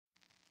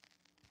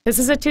This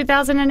is a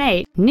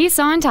 2008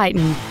 Nissan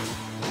Titan.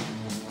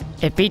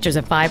 It features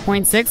a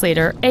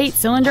 5.6-liter,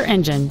 8-cylinder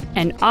engine,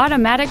 an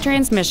automatic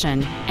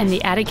transmission, and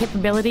the added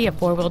capability of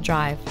 4-wheel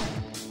drive.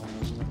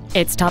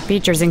 Its top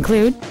features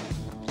include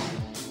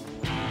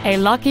a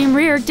locking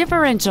rear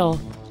differential,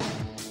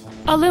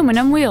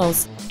 aluminum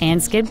wheels,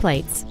 and skid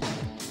plates.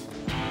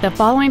 The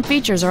following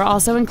features are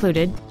also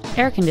included: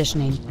 air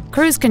conditioning,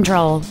 cruise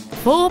control,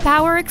 full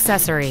power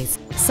accessories,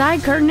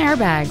 side curtain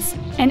airbags,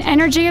 an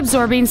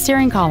energy-absorbing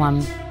steering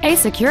column, a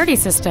security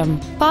system,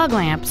 fog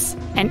lamps,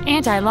 an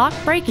anti-lock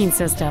braking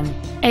system,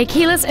 a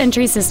keyless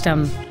entry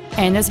system,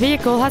 and this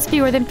vehicle has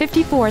fewer than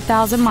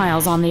 54,000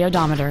 miles on the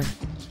odometer.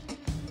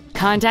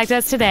 Contact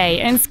us today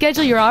and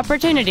schedule your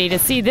opportunity to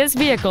see this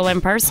vehicle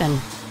in person.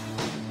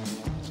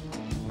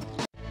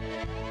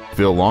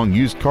 Phil Long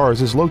Used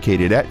Cars is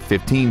located at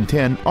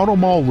 1510 Auto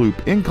Mall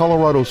Loop in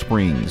Colorado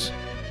Springs.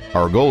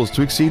 Our goal is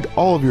to exceed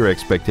all of your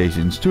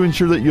expectations to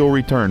ensure that you'll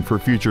return for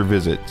future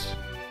visits.